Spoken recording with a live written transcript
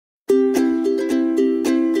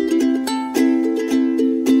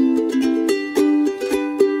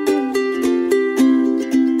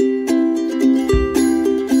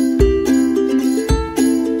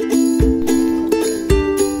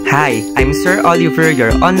Hi, I'm Sir Oliver,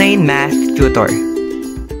 your online math tutor.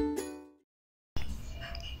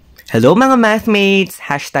 Hello mga mathmates!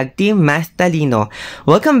 Hashtag Team Math Talino.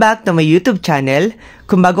 Welcome back to my YouTube channel.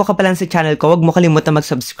 Kung bago ka pa lang sa channel ko, huwag mo kalimutan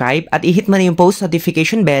mag-subscribe at i-hit mo na yung post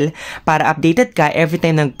notification bell para updated ka every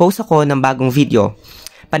time nag-post ako ng bagong video.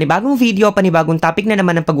 Panibagong video, panibagong topic na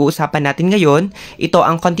naman ang pag-uusapan natin ngayon. Ito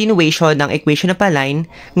ang continuation ng equation of a line.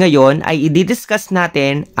 Ngayon ay i-discuss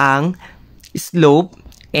natin ang slope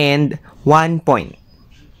and 1 point.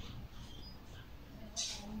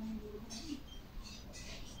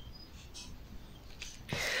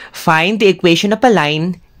 Find the equation of a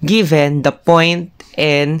line given the point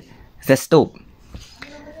and the slope.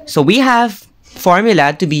 So we have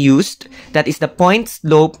formula to be used, that is the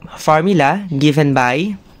point-slope formula given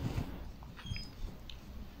by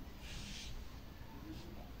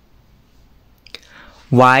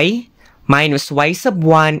y minus y sub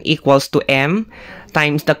 1 equals to m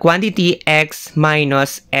times the quantity x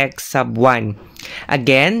minus x sub 1.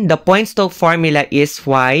 Again, the point-slope formula is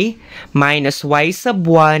y minus y sub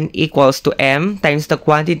 1 equals to m times the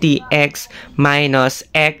quantity x minus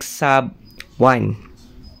x sub 1.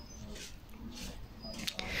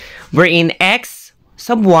 Wherein x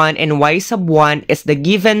sub 1 and y sub 1 is the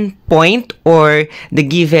given point or the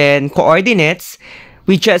given coordinates.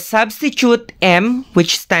 We just substitute m,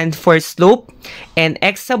 which stands for slope, and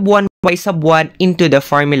x sub 1, y sub 1 into the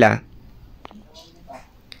formula.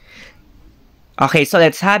 Okay, so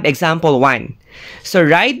let's have example 1. So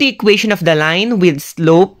write the equation of the line with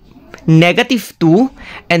slope negative 2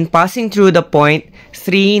 and passing through the point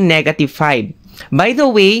 3, negative 5. By the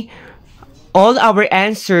way, all our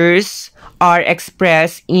answers are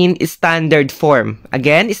expressed in standard form.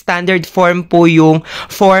 Again, standard form po yung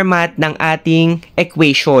format ng ating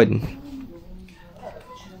equation.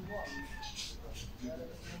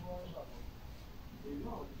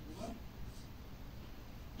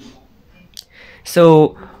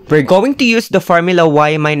 So, we're going to use the formula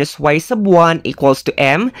y minus y sub 1 equals to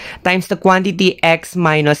m times the quantity x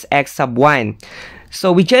minus x sub 1. So,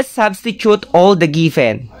 we just substitute all the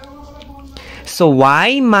given. So,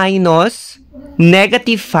 y minus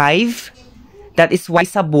negative 5, that is y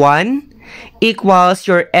sub 1, equals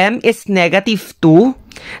your m is negative 2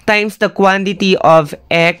 times the quantity of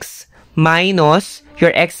x minus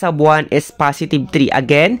your x sub 1 is positive 3.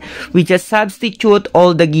 Again, we just substitute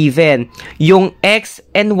all the given. Yung x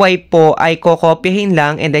and y po ay kokopyahin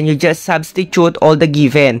lang and then you just substitute all the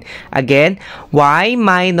given. Again, y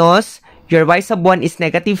minus your y sub 1 is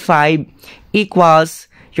negative 5 equals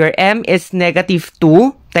your m is negative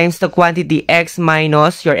 2 times the quantity x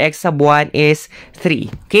minus your x sub 1 is 3.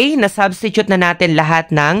 Okay? Na-substitute na natin lahat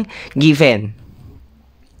ng given.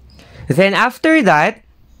 Then after that,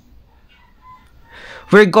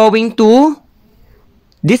 we're going to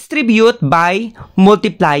distribute by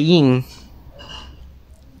multiplying.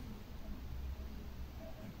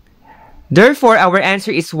 Therefore, our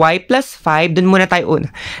answer is y plus 5. Dun muna tayo una.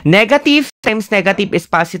 Negative times negative is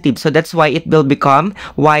positive. So, that's why it will become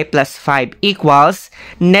y plus 5 equals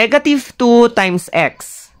negative 2 times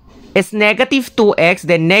x is negative 2x.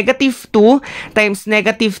 Then, negative 2 times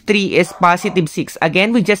negative 3 is positive 6.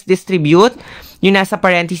 Again, we just distribute yung nasa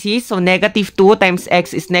parentheses. So, negative 2 times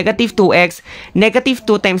x is negative 2x. Negative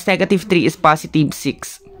 2 times negative 3 is positive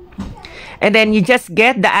 6. And then, you just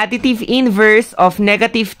get the additive inverse of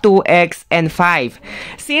negative 2x and 5.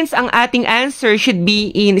 Since ang ating answer should be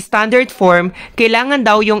in standard form, kailangan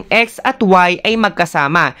daw yung x at y ay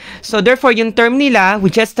magkasama. So, therefore, yung term nila, we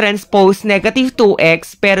just transpose negative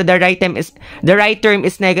 2x, pero the right term is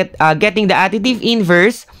getting the additive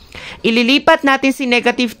inverse. Ililipat natin si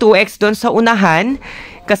negative 2x doon sa unahan,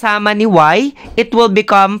 kasama ni y, it will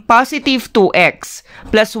become positive 2x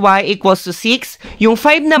plus y equals to 6. Yung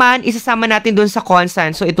 5 naman, isasama natin dun sa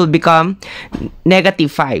constant. So, it will become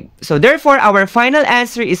negative 5. So, therefore, our final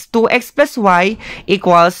answer is 2x plus y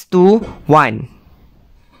equals to 1.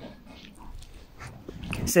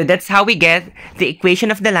 So, that's how we get the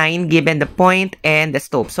equation of the line given the point and the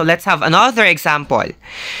slope. So, let's have another example.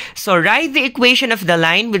 So, write the equation of the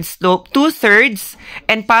line with slope 2/3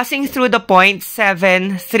 and passing through the point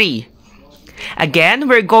 7, 3. Again,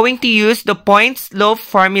 we're going to use the point-slope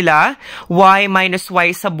formula. Y minus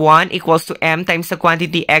y sub 1 equals to m times the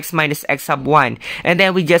quantity x minus x sub 1. And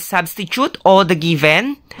then we just substitute all the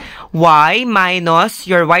given. Y minus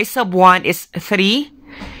your y sub 1 is 3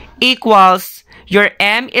 equals your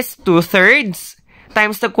m is 2/3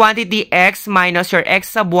 times the quantity x minus your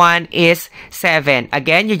x sub 1 is 7.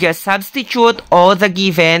 Again, you just substitute all the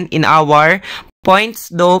given in our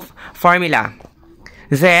point-slope formula.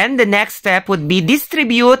 Then, the next step would be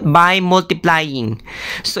distribute by multiplying.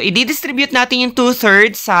 So, i-distribute natin yung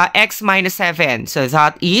 2/3 sa x minus 7. So,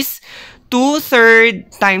 that is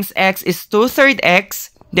 2/3 times x is 2/3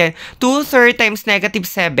 x. Then, 2/3 times negative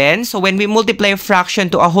 7. So, when we multiply a fraction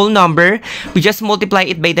to a whole number, we just multiply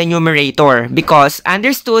it by the numerator. Because,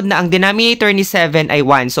 understood na ang denominator ni 7 ay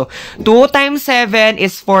 1. So, 2 times 7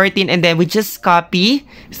 is 14. And then, we just copy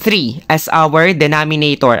 3 as our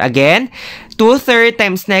denominator. Again, 2/3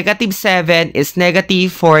 times negative 7 is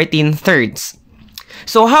negative 14/3.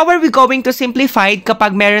 So, how are we going to simplify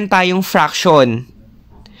kapag meron tayong fraction?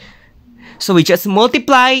 So, we just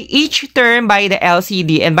multiply each term by the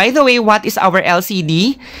LCD. And by the way, what is our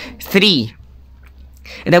LCD? 3.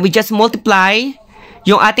 And then we just multiply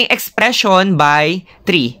yung ating expression by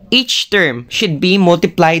 3. Each term should be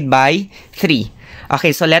multiplied by 3. Okay,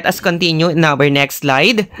 so let us continue in our next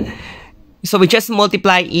slide. So, we just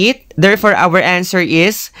multiply it. Therefore, our answer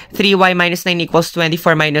is 3y minus 9 equals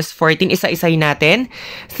 24 minus 14. Isa-isahin natin.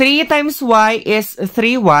 3 times y is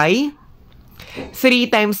 3y. 3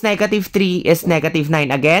 times negative 3 is negative 9.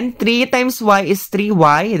 Again, 3 times y is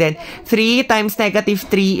 3y. Then, 3 times negative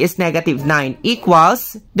 3 is negative 9.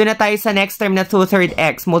 Equals, doon na tayo sa next term na 2/3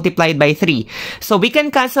 x multiplied by 3. So, we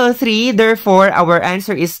can cancel 3. Therefore, our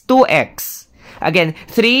answer is 2x. Again,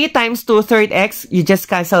 3 times 2/3 x, you just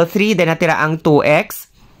cancel 3. Then, natira ang 2x.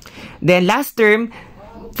 Then, last term,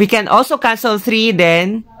 we can also cancel 3.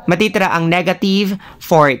 Then, matitira ang negative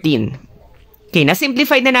 14. Okay,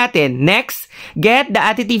 na-simplify na natin. Next, get the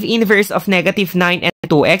additive inverse of negative 9 and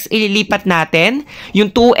 2x. Ililipat natin. Yung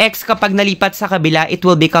 2x kapag nalipat sa kabila, it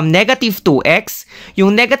will become negative 2x.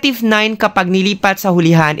 Yung negative 9 kapag nilipat sa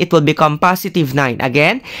hulihan, it will become positive 9.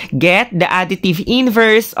 Again, get the additive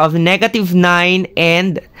inverse of negative 9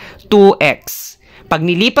 and 2x. Pag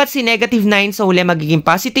nilipat si negative 9 sa huli, magiging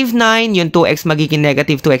positive 9. Yung 2x magiging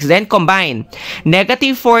negative 2x. Then, combine.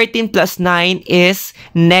 Negative 14 plus 9 is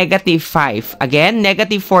negative 5. Again,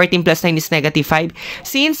 negative 14 plus 9 is negative 5.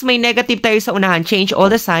 Since may negative tayo sa unahan, change all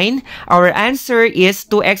the sign. Our answer is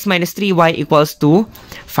 2x minus 3y equals to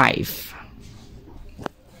 5.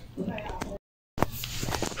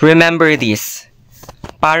 Remember this.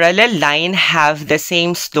 Parallel line have the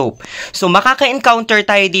same slope. So, makaka-encounter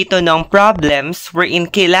tayo dito ng problems wherein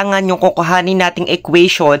kailangan yung kukuhanin nating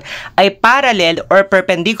equation ay parallel or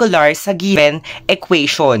perpendicular sa given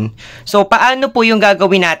equation. So, paano po yung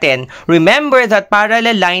gagawin natin? Remember that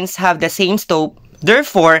parallel lines have the same slope.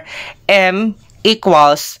 Therefore, m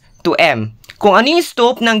equals to m. Kung ano yung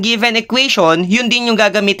slope ng given equation, yun din yung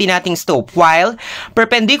gagamitin nating slope. While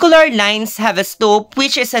perpendicular lines have a slope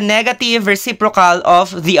which is a negative reciprocal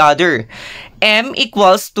of the other. M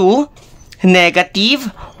equals to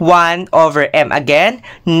negative 1 over m. Again,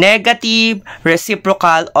 negative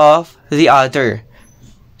reciprocal of the other.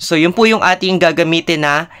 So, yun po yung ating gagamitin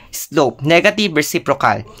na slope. Negative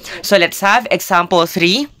reciprocal. So, let's have example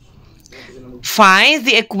 3. Find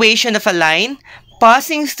the equation of a line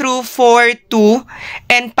passing through 4, 2,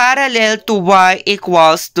 and parallel to y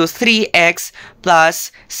equals to 3x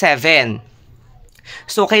plus 7.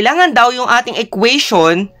 So, kailangan daw yung ating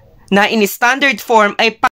equation na in standard form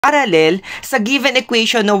ay parallel sa given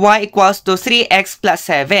equation na y equals to 3x plus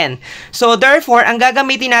 7. So, therefore, ang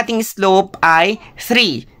gagamitin nating slope ay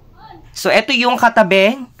 3. So, ito yung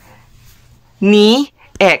katabi ni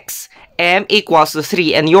x. M equals to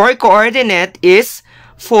 3. And your coordinate is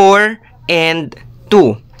 4 and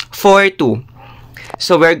 2. 4, 2.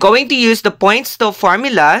 So, we're going to use the Pointslope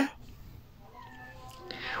formula.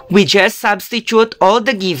 We just substitute all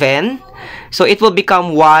the given. So, it will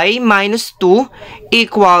become y minus 2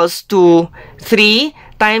 equals to 3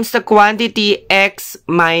 times the quantity x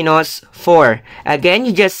minus 4. Again,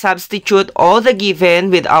 you just substitute all the given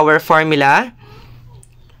with our formula.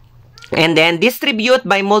 And then, distribute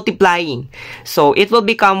by multiplying. So, it will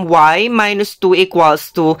become y minus 2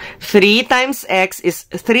 equals to 3 times x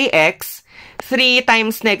is 3x. 3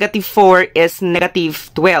 times negative 4 is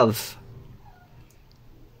negative 12.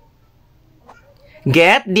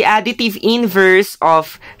 Get the additive inverse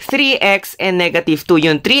of 3x and negative 2.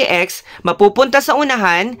 Yung 3x, mapupunta sa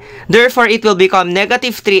unahan. Therefore, it will become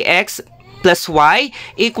negative 3x plus y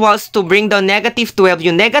equals to bring down negative 12.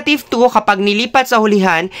 Yung negative 2, kapag nilipat sa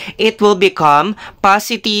hulihan, it will become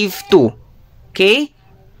positive 2. Okay?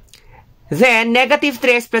 Then, negative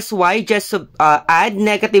 3x plus y, just add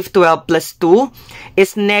negative 12 plus 2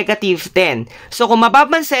 is negative 10. So, kung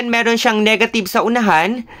mapapansin, meron siyang negative sa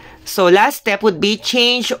unahan. So, last step would be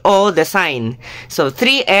change all the sign. So,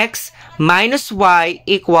 3x minus y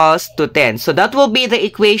equals to 10. So that will be the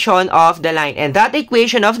equation of the line. And that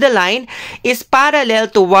equation of the line is parallel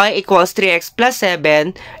to y equals 3x plus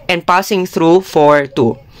 7 and passing through 4,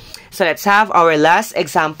 2. So let's have our last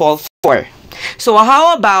example 4. So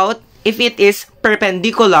how about if it is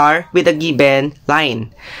perpendicular with a given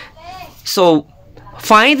line? So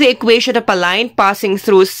find the equation of a line passing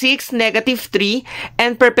through 6, negative 3,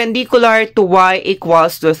 and perpendicular to y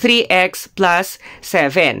equals to 3x plus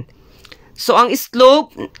 7. So, ang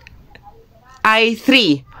slope ay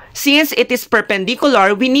 3. Since it is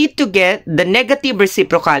perpendicular, we need to get the negative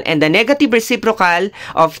reciprocal. And the negative reciprocal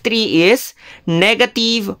of 3 is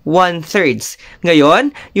negative 1/3.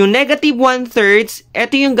 Ngayon, yung negative 1/3,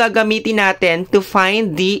 ito yung gagamitin natin to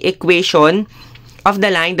find the equation of the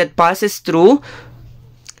line that passes through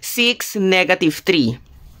 6, negative 3.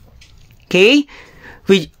 Okay?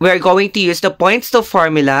 We're going to use the Pointslope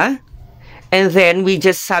formula. And then we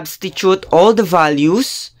just substitute all the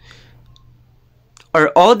values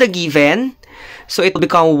or all the given. So it will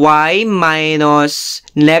become y minus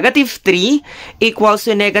negative 3 equals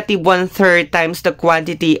to negative 1/3 times the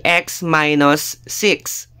quantity x minus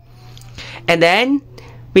 6. And then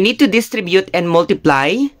we need to distribute and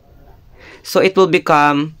multiply. So it will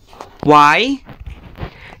become y.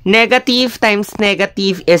 Negative times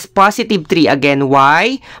negative is positive 3. Again,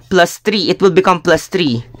 y plus 3. It will become plus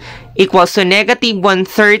 3. Equals to negative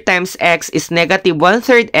 1/3 times x is negative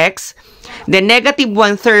 1/3 x. Then negative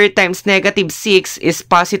 1/3 times negative 6 is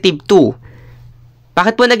positive 2.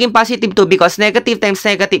 Bakit po naging positive 2? Because negative times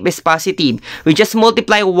negative is positive. We just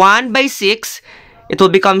multiply 1 by 6. It will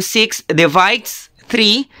become 6 divides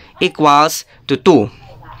 3 equals to 2.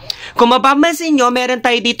 Kung mapapansin nyo, meron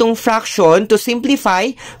tayo ditong fraction. To simplify,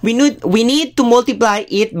 we need to multiply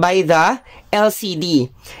it by the LCD.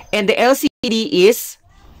 And the LCD is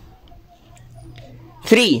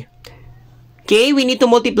 3. Okay, we need to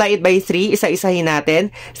multiply it by 3. Isa-isahin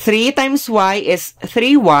natin. 3 times y is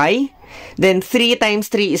 3y. Then 3 times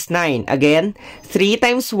 3 is 9. Again, 3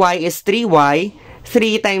 times y is 3y.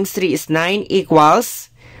 3 times 3 is 9 equals,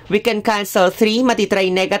 we can cancel 3, matitry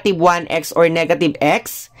negative 1x or negative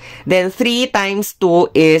x. Then 3 times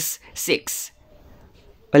 2 is 6.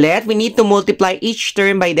 Ulit, we need to multiply each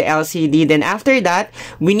term by the LCD. Then after that,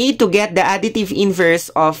 we need to get the additive inverse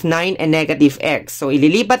of 9 and negative x. So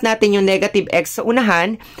ililipat natin yung negative x sa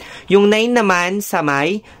unahan, yung 9 naman sa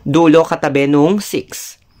may dulo katabi nung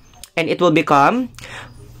 6. And it will become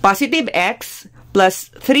positive x plus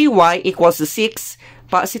 3y equals to 6.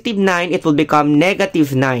 Positive 9, it will become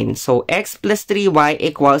negative 9. So, x plus 3y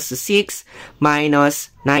equals to 6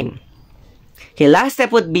 minus 9. Okay, last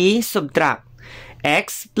step would be subtract.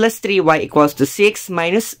 X plus 3y equals to 6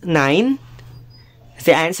 minus 9.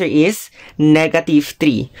 The answer is negative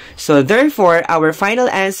 3. So, therefore, our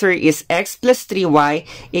final answer is x plus 3y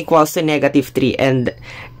equals to negative 3. And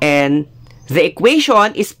the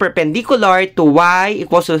equation is perpendicular to y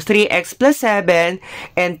equals to 3x plus 7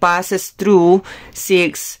 and passes through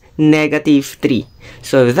 6, negative 3.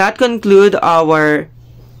 So that concludes our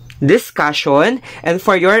discussion. And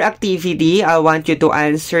for your activity, I want you to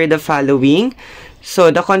answer the following.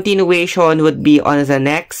 So the continuation would be on the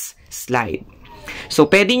next slide.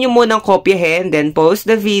 So pwede nyo munang kopyahin, then post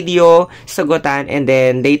the video, sagutan, and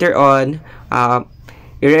then later on,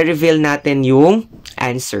 i-reveal natin yung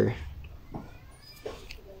answer.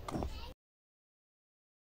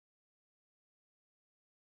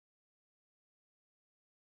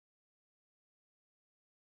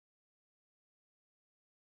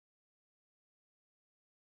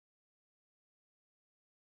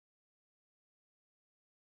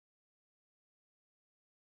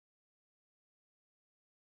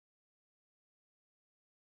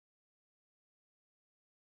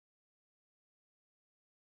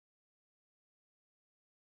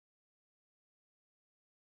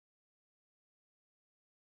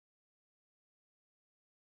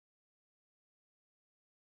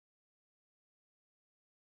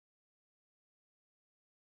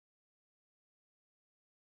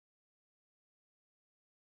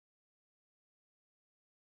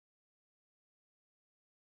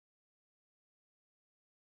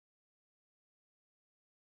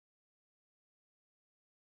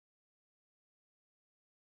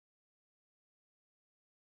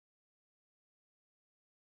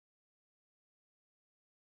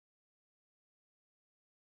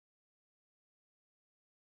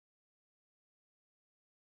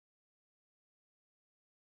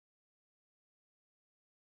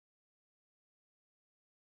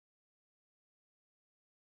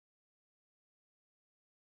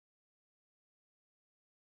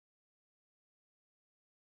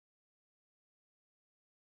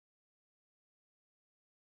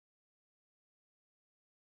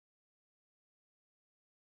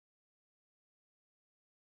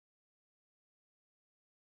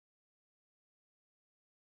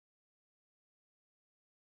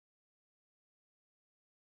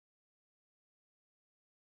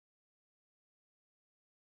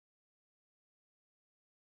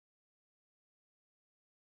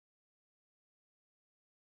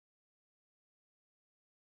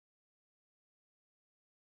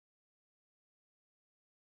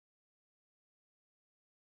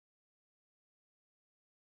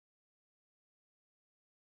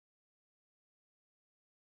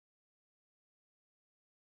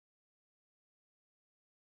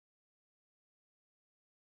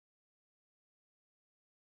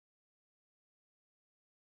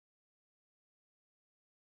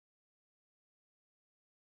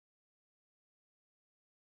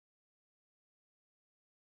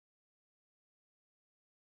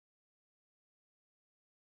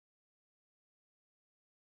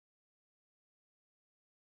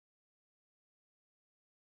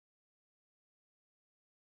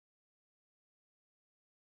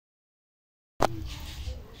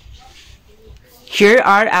 Here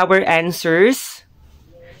are our answers.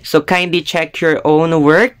 So kindly check your own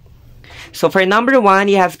work. So for number 1,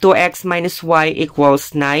 you have 2x minus y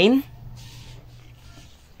equals 9.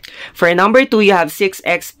 For number 2, you have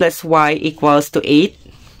 6x plus y equals to 8.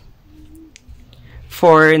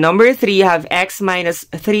 For number 3, you have x minus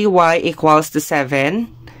 3y equals to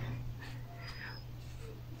 7.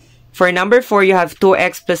 For number 4, you have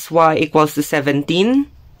 2x plus y equals to 17.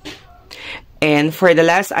 And for the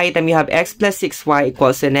last item, you have x plus 6y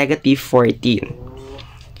equals to negative 14.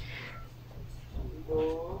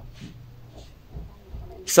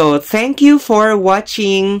 So, thank you for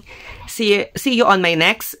watching. See you on my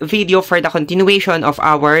next video for the continuation of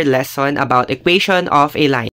our lesson about equation of a line.